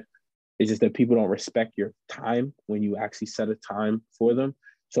side. It's just that people don't respect your time when you actually set a time for them.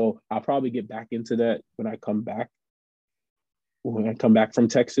 So I'll probably get back into that when I come back from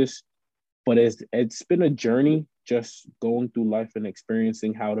Texas. But it's been a journey, just going through life and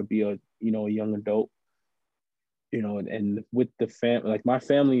experiencing how to be a young adult. And with the family, like, my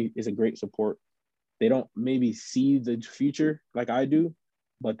family is a great support. They don't maybe see the future like I do,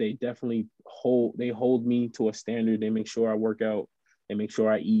 but they definitely hold me to a standard. They make sure I work out, they make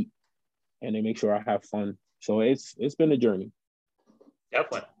sure I eat, and they make sure I have fun. So it's been a journey.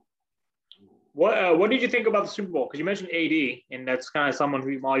 Definitely. What did you think about the Super Bowl? Because you mentioned AD, and that's kind of someone who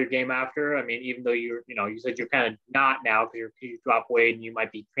you model your game after. I mean, even though you said you're kind of not now because you drop weight and you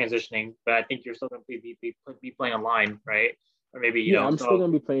might be transitioning, but I think you're still going to be playing online, right? Or maybe I'm still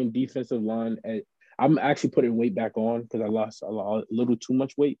going to be playing defensive line. I'm actually putting weight back on because I lost a little too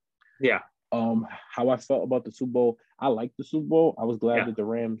much weight. Yeah. How I felt about the Super Bowl, I liked the Super Bowl. I was glad that the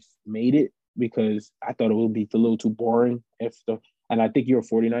Rams made it because I thought it would be a little too boring and I think you're a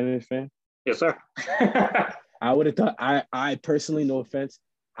 49ers fan. Yes, sir. I would have thought I personally, no offense,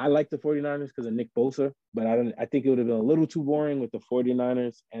 I like the 49ers because of Nick Bosa, but I think it would have been a little too boring with the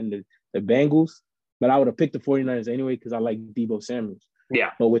 49ers and the Bengals. But I would have picked the 49ers anyway because I like Deebo Samuels.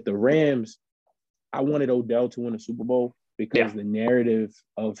 Yeah. But with the Rams, I wanted Odell to win a Super Bowl because the narrative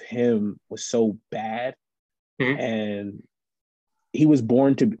of him was so bad. Mm-hmm. And he was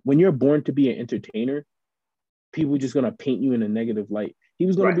when you're born to be an entertainer, people are just going to paint you in a negative light. He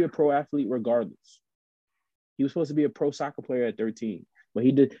was going to be a pro athlete regardless. He was supposed to be a pro soccer player at 13, but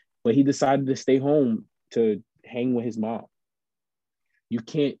he decided to stay home to hang with his mom. You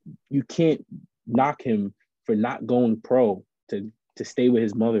can't knock him for not going pro to stay with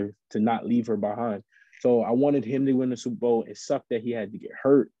his mother, to not leave her behind. So I wanted him to win the Super Bowl. It sucked that he had to get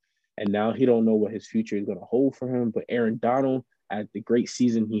hurt, and now he don't know what his future is going to hold for him. But Aaron Donald, at the great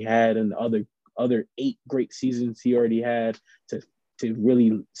season he had and the other 8 great seasons he already had to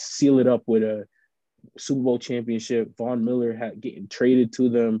really seal it up with a Super Bowl championship. Von Miller getting traded to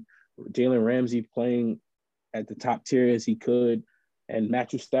them. Jalen Ramsey playing at the top tier as he could. And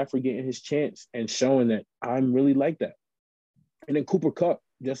Matthew Stafford getting his chance and showing that I'm really like that. And then Cooper Kupp,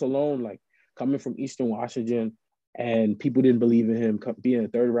 just alone, like coming from Eastern Washington, and people didn't believe in him being a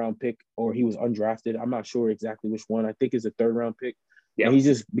 3rd-round pick, or he was undrafted. I'm not sure exactly which one. I think it's a 3rd-round pick. Yeah. And he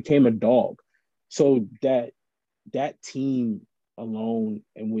just became a dog. So that team alone,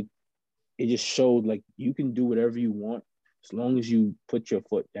 and it just showed like you can do whatever you want as long as you put your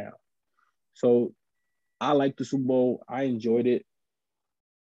foot down. So I like the Super Bowl. I enjoyed it.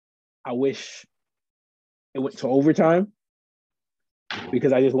 I wish it went to overtime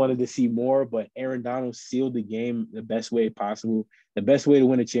because I just wanted to see more, but Aaron Donald sealed the game the best way possible. The best way to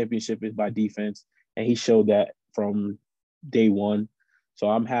win a championship is by defense, and he showed that from day one. So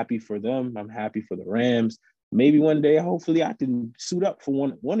I'm happy for them. I'm happy for the Rams. Maybe one day, hopefully, I can suit up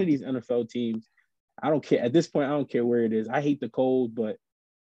for one of these NFL teams. I don't care. At this point, I don't care where it is. I hate the cold, but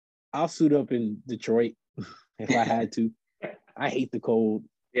I'll suit up in Detroit if I had to. I hate the cold.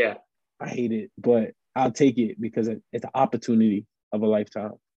 Yeah. I hate it, but I'll take it because it's an opportunity of a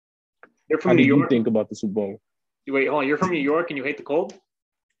lifetime. You're from New York? What do you think about the Super Bowl? Wait, hold on. You're from New York and you hate the cold?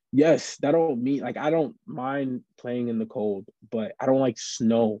 Yes, that don't mean like I don't mind playing in the cold, but I don't like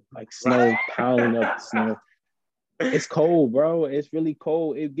snow. Like snow pounding up the snow. It's cold, bro. It's really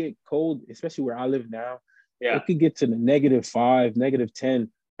cold. It get cold, especially where I live now. Yeah. It could get to the -5, -10,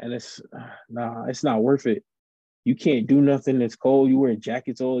 and it's not worth it. You can't do nothing. It's cold. You wear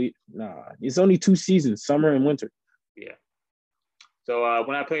jackets all. It's only 2 seasons, summer and winter. Yeah. So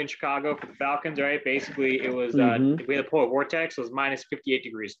when I played in Chicago for the Falcons, right, basically it was we had a polar vortex. So it was -58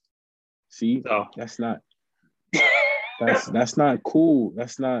 degrees. See, so that's not cool.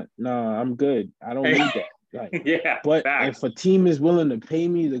 That's not. I'm good. I don't need that. Like, yeah. But if a team is willing to pay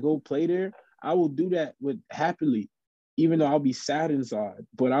me to go play there, I will do that happily. Even though I'll be sad inside,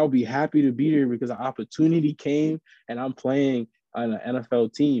 but I'll be happy to be there because the opportunity came and I'm playing on an NFL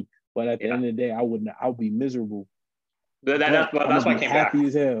team. But at the end of the day, I'll be miserable. That's why I came back. Happy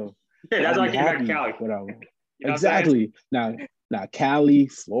as hell. Yeah, that's why I came back to Cali. Exactly. Now Cali,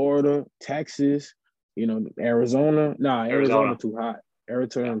 Florida, Texas, Arizona. Arizona too hot.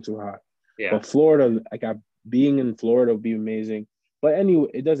 Arizona too hot. Yeah. But Florida, being in Florida would be amazing. But anyway,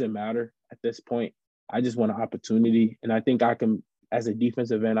 it doesn't matter at this point. I just want an opportunity. And I think I can, as a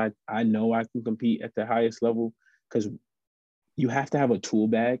defensive end, I know I can compete at the highest level because you have to have a tool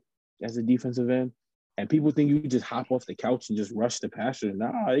bag as a defensive end. And people think you just hop off the couch and just rush the passer.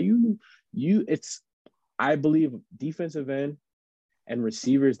 I believe defensive end and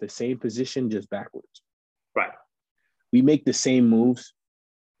receiver is the same position, just backwards. Right. We make the same moves.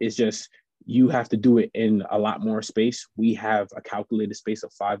 It's just you have to do it in a lot more space. We have a calculated space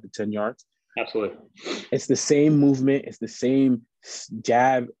of 5 to 10 yards. Absolutely. It's the same movement. It's the same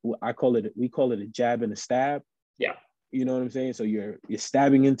jab. We call it a jab and a stab. Yeah. You know what I'm saying? So you're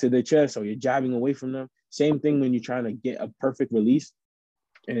stabbing into their chest or you're jabbing away from them. Same thing when you're trying to get a perfect release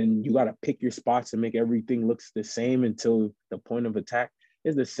and you got to pick your spots and make everything looks the same until the point of attack.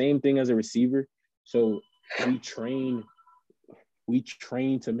 It's the same thing as a receiver. So we train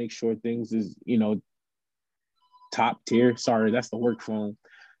to make sure things is, top tier. Sorry, that's the work phone.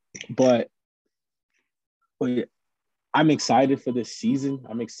 But I'm excited for this season.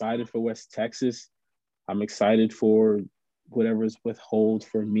 I'm excited for West Texas. I'm excited for whatever's withhold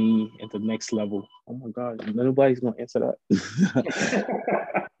for me at the next level. Oh my God, nobody's gonna answer that.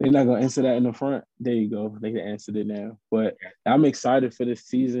 They're not gonna answer that in the front. There you go. They answered it now. But I'm excited for this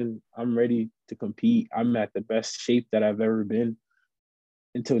season. I'm ready to compete. I'm at the best shape that I've ever been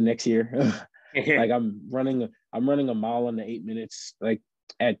until next year. Like I'm running a mile in the 8 minutes, like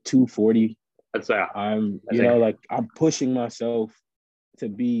at 2:40. I'm pushing myself to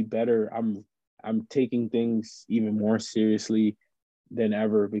be better. I'm taking things even more seriously than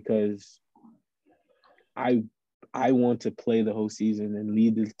ever because I want to play the whole season and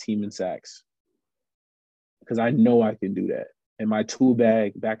lead the team in sacks because I know I can do that. And my tool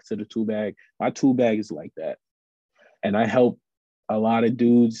bag, back to the tool bag, my tool bag is like that. And I help a lot of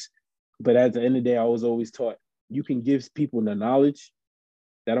dudes. But at the end of the day, I was always taught you can give people the knowledge.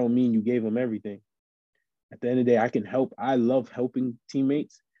 That don't mean you gave them everything. At the end of the day, I can help. I love helping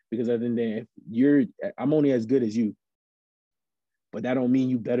teammates because at the end of the day, I'm only as good as you. But that don't mean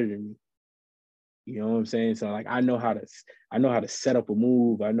you better than me. You know what I'm saying? So like I know how to set up a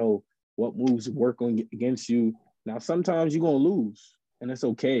move. I know what moves work against you. Now sometimes you're gonna lose, and it's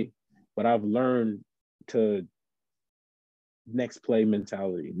okay. But I've learned to next play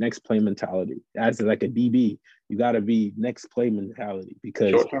mentality. As like a DB, you gotta be next play mentality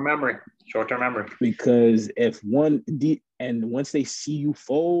because short-term memory. Because if once they see you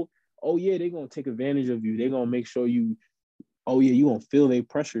fold, oh yeah, they're gonna take advantage of you. They're gonna make sure you. Oh yeah, you gonna feel their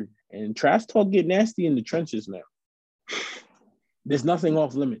pressure. And trash talk get nasty in the trenches now. There's nothing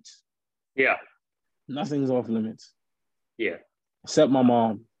off limits. Yeah. Nothing's off limits. Yeah. Except my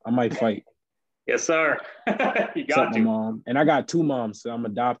mom. I might fight. Yes, sir. You got my mom. And I got two moms, so I'm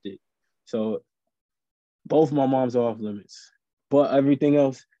adopted. So both my moms are off limits. But everything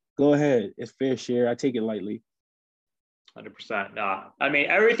else, go ahead. It's fair share. I take it lightly. 100%. No, I mean,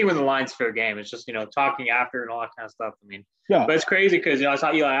 everything with the line's fair game. It's just, talking after and all that kind of stuff. I mean, yeah. But it's crazy because, I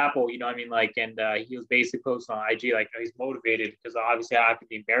saw Eli Apple, and he was basically posting on IG, like, he's motivated because obviously after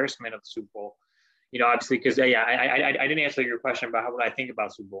the embarrassment of the Super Bowl, obviously because, I didn't answer your question about what I think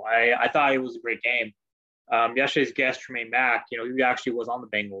about Super Bowl. I thought it was a great game. Yesterday's guest, Tremaine Mack, he actually was on the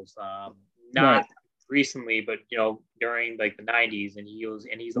Bengals, not recently, but, during like the 90s, and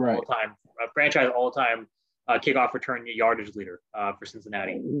he's the all-time franchise all-time kickoff return yardage leader for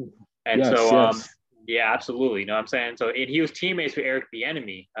Cincinnati. And yeah, absolutely. You know what I'm saying? So he was teammates with Eric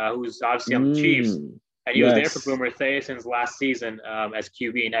Bieniemy, who's obviously on the Chiefs. And he was there for Boomer Esiason's last season as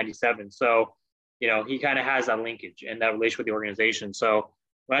QB in 97. So, he kind of has that linkage and that relation with the organization. So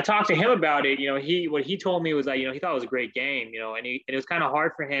when I talked to him about it, what he told me was that, he thought it was a great game, and it was kind of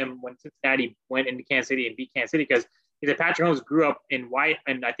hard for him when Cincinnati went into Kansas City and beat Kansas City because he said Patrick Mahomes grew up in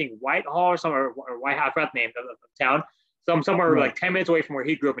Whitehall or somewhere, or Whitehall, I forgot the name of the town, somewhere like 10 minutes away from where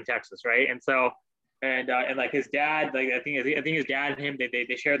he grew up in Texas, right? And so, and like his dad, like I think his dad and him,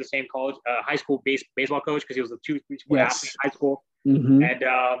 they share the same college, high school baseball coach because he was a two-sport athlete in high school. Mm-hmm. And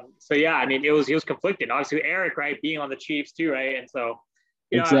so yeah, I mean, he was conflicted. Obviously, Eric, right, being on the Chiefs too, right? And so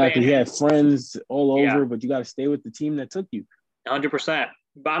exactly, he had friends all over, but you got to stay with the team that took you. 100%.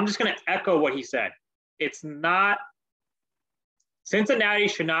 But I'm just gonna echo what he said. It's not. Cincinnati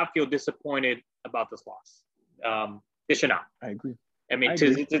should not feel disappointed about this loss. They should not. I agree. I mean,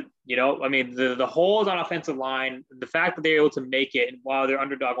 the holes on offensive line, the fact that they're able to make it while they're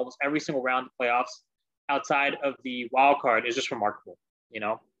underdog almost every single round of playoffs outside of the wild card is just remarkable.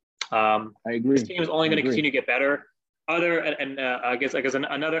 I agree. This team is only going to continue to get better. I guess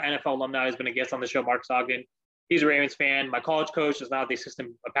another NFL alumni has been a guest on the show, Mark Sogden. He's a Ravens fan. My college coach is now the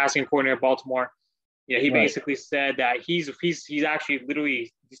assistant passing coordinator at Baltimore. He basically said that he's actually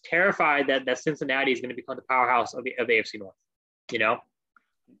literally he's terrified that Cincinnati is going to become the powerhouse of the AFC North.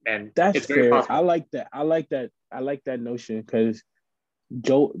 And that's it's very fair. possible. I like that notion because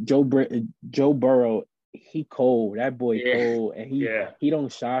Joe Burrow, he cold. That boy cold, and he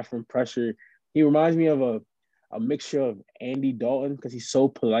don't shy from pressure. He reminds me of a mixture of Andy Dalton because he's so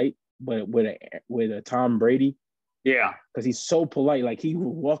polite, but with a Tom Brady. Yeah, because he's so polite. Like he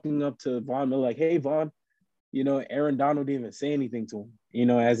was walking up to Von Miller, like, "Hey, Von," Aaron Donald didn't even say anything to him.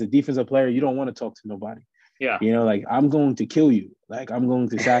 As a defensive player, you don't want to talk to nobody. Yeah. Like I'm going to kill you. Like I'm going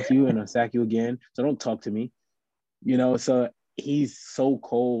to sack you and I'll sack you again. So don't talk to me. So he's so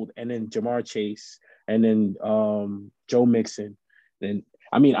cold. And then Jamar Chase and then Joe Mixon. And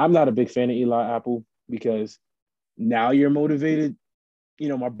I mean, I'm not a big fan of Eli Apple because now you're motivated.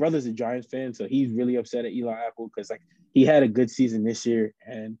 My brother's a Giants fan, so he's really upset at Eli Apple because like he had a good season this year,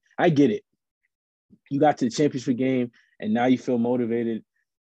 and I get it. You got to the championship game, and now you feel motivated,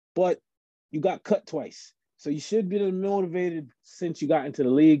 but you got cut twice, so you should be motivated since you got into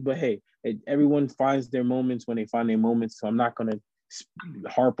the league. But hey, everyone finds their moments when they find their moments, so I'm not going to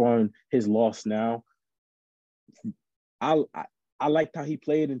harp on his loss now. I liked how he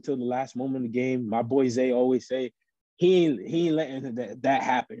played until the last moment of the game. My boy Zay always say he ain't letting that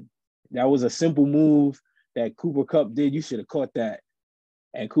happen. That was a simple move that Cooper Kupp did. You should have caught that,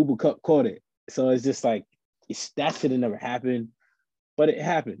 and Cooper Kupp caught it. So it's just like that should have never happened, but it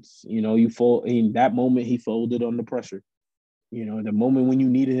happens. You know, you fold in that moment. He folded under pressure. You know, the moment when you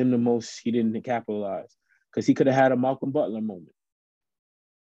needed him the most, he didn't capitalize because he could have had a Malcolm Butler moment.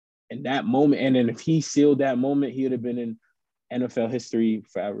 And that moment, and then if he sealed that moment, he would have been in NFL history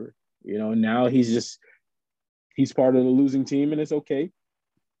forever. You know, now he's part of the losing team, and it's okay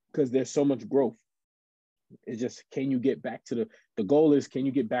because there's so much growth. It's just, can you get back to the goal is, can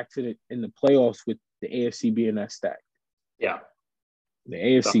you get back to in the playoffs with the AFC being that stacked? Yeah. The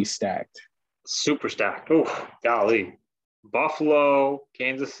AFC stacked. Super stacked. Oh, golly. Buffalo,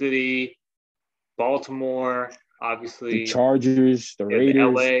 Kansas City, Baltimore, obviously. The Chargers, the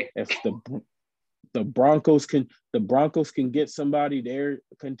Raiders. LA. If the Broncos can get somebody, they're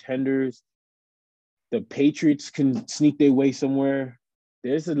contenders. The Patriots can sneak their way somewhere.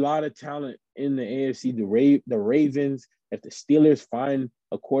 There's a lot of talent in the AFC. The Ravens, if the Steelers find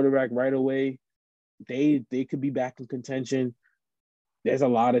a quarterback right away, they could be back in contention. There's a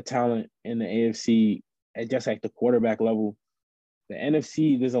lot of talent in the AFC at just like the quarterback level. The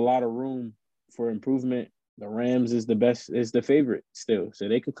NFC, there's a lot of room for improvement. The Rams is the favorite still, so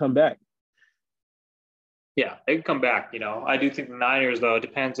they could come back. Yeah, they can come back. You know, I do think the Niners, though, it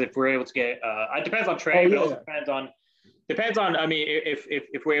depends if we're able to get. It depends on trade. But it also depends on. I mean,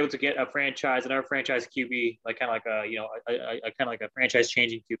 if we're able to get another franchise QB, like kind of like a kind of like a franchise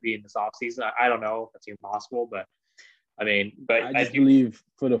changing QB in this offseason. I don't know if that's even possible, but I mean, but I just believe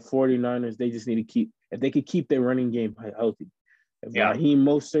for the 49ers, they just need to if they could keep their running game healthy. If Raheem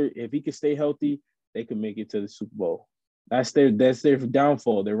Mostert, if he could stay healthy, they could make it to the Super Bowl. That's their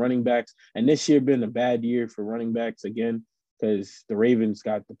downfall. Their running backs, and this year been a bad year for running backs again because the Ravens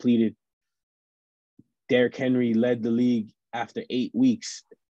got depleted. Derrick Henry led the league after 8 weeks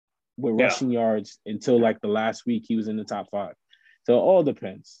with rushing yards until like the last week he was in the top 5. So it all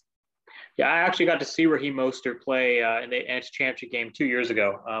depends. Yeah, I actually got to see Raheem Mostert play in the NFC Championship game 2 years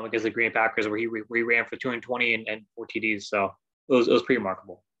ago against the Green Packers, where he ran for 220 and 4 TDs. So it was pretty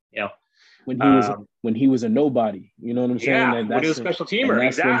remarkable. You know. When he was a nobody, you know what I'm saying? Yeah, when he was a special teamer,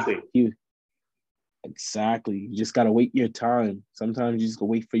 exactly. Exactly. You just gotta wait your time. Sometimes you just gotta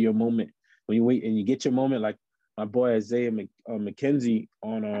wait for your moment. When you wait and you get your moment, like my boy Isaiah McKenzie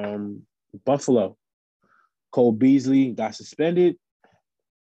on Buffalo, Cole Beasley got suspended,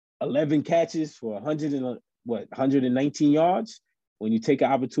 11 catches for 119 yards. When you take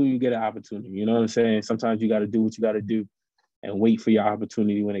an opportunity, you get an opportunity. You know what I'm saying? Sometimes you got to do what you got to do and wait for your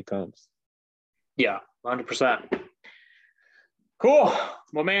opportunity when it comes. Yeah, 100%. Cool.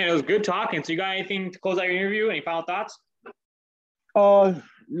 Well, man, it was good talking. So you got anything to close out your interview? Any final thoughts?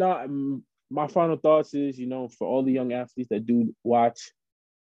 No. My final thoughts is, you know, for all the young athletes that do watch,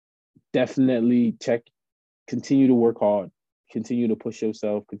 definitely continue to work hard, continue to push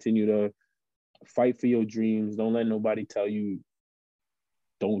yourself, continue to fight for your dreams. Don't let nobody tell you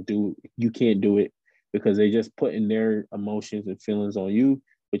you can't do it, because they just putting their emotions and feelings on you,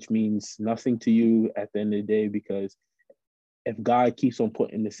 which means nothing to you at the end of the day, because if God keeps on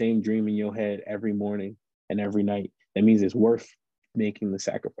putting the same dream in your head every morning and every night, that means it's worth making the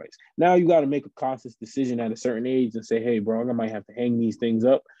sacrifice. Now you got to make a conscious decision at a certain age and say, hey, bro, I might have to hang these things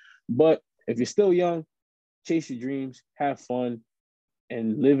up. But if you're still young, chase your dreams, have fun,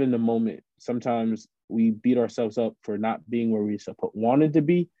 and live in the moment. Sometimes we beat ourselves up for not being where we wanted to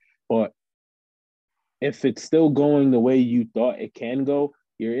be. But if it's still going the way you thought it can go,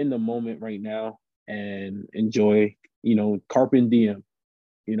 you're in the moment right now, and enjoy, carpe diem,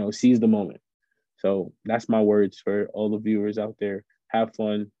 seize the moment. So that's my words for all the viewers out there. Have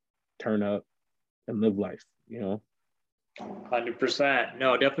fun, turn up, and live life, 100%.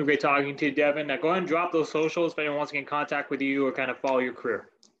 No, definitely great talking to you, Devon. Now go ahead and drop those socials if anyone wants to get in contact with you or kind of follow your career.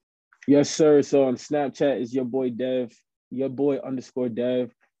 Yes, sir. So on Snapchat is your boy Dev, your boy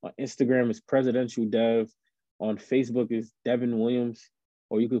 _Dev. On Instagram is Presidential Dev. On Facebook is Devon Williams,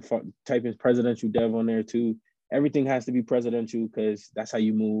 or you could type in Presidential Dev on there too. Everything has to be presidential because that's how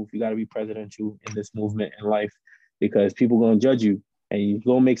you move. You got to be presidential in this movement in life, because people are going to judge you and you're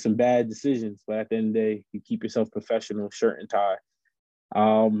going to make some bad decisions. But at the end of the day, you keep yourself professional, shirt and tie.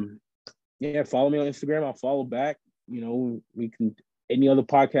 Follow me on Instagram. I'll follow back. We can, any other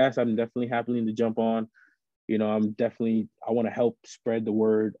podcast, I'm definitely happy to jump on. I want to help spread the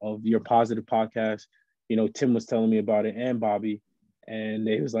word of your positive podcast. Tim was telling me about it, and Bobby, and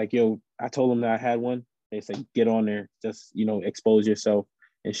they was like, yo, I told them that I had one. They said, get on there, just, expose yourself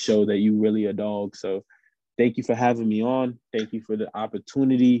and show that you really a dog. So thank you for having me on. Thank you for the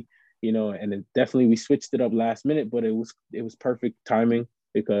opportunity. And it definitely we switched it up last minute, but it was perfect timing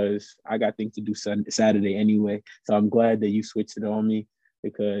because I got things to do Saturday anyway. So I'm glad that you switched it on me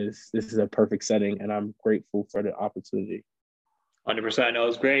because this is a perfect setting, and I'm grateful for the opportunity. 100%. No, it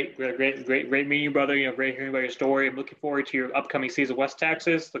was great meeting you, brother. Great hearing about your story. I'm looking forward to your upcoming season, West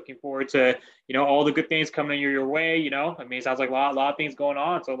Texas. Looking forward to all the good things coming your way. It sounds like a lot of things going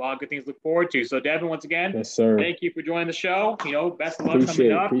on, so a lot of good things to look forward to. So, Devin, once again, yes, sir. Thank you for joining the show. Best of luck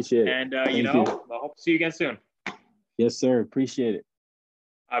coming up. Appreciate it. And I hope to see you again soon. Yes, sir. Appreciate it.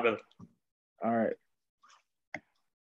 All right, brother. All right.